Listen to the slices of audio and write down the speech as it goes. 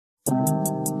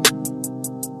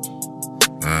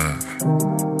Nigga,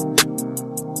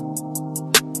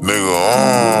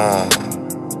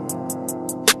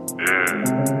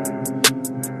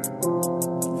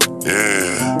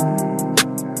 yeah.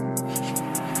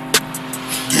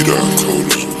 D-Dot cold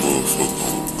as a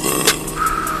motherfucker,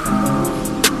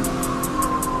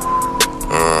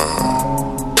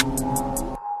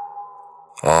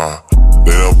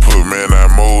 they done put me in that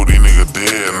mode, these niggas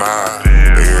dead now.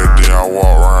 Every day I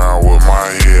walk around with my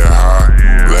head high.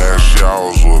 Last year I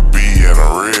was with B and a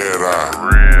red eye.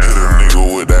 Hit a nigga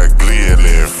with that glee and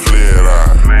then fled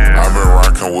out. I been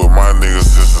rockin' with my niggas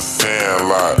since the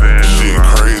sandlot. Shit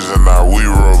crazy now, we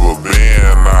rubber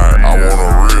band now. I want a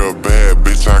real bad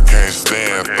bitch, I can't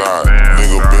stand thought.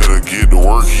 Nigga better get to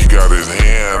work, he got his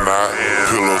hand out.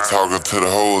 Pillow talking to the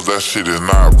hoes, that shit is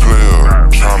not player.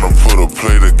 Tryna put a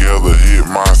play together, hit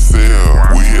my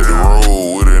cell. We hit the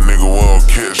road with a nigga, we don't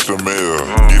catch the mail.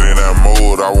 Get in that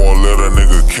mode, I won't let a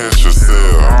nigga catch a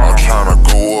cell. I'm tryna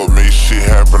go up, make shit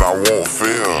happen, I won't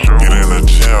fail. Get in the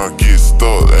gym, get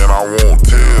stuck, and I won't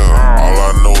tell. All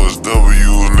I know is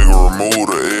W's, nigga, remove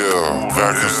the L.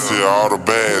 Vacuum seal all the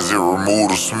bags, it remove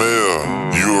the smell.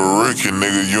 You a rookie,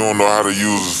 nigga, you don't know how to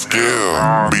use a scale.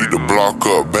 Beat the block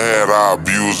up bad, I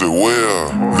abuse it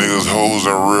well. Niggas hoes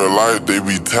in real life, they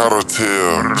be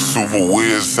tattletale. Super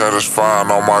Wizz satisfying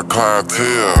on my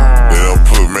clientele. They done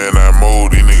put me in that mode.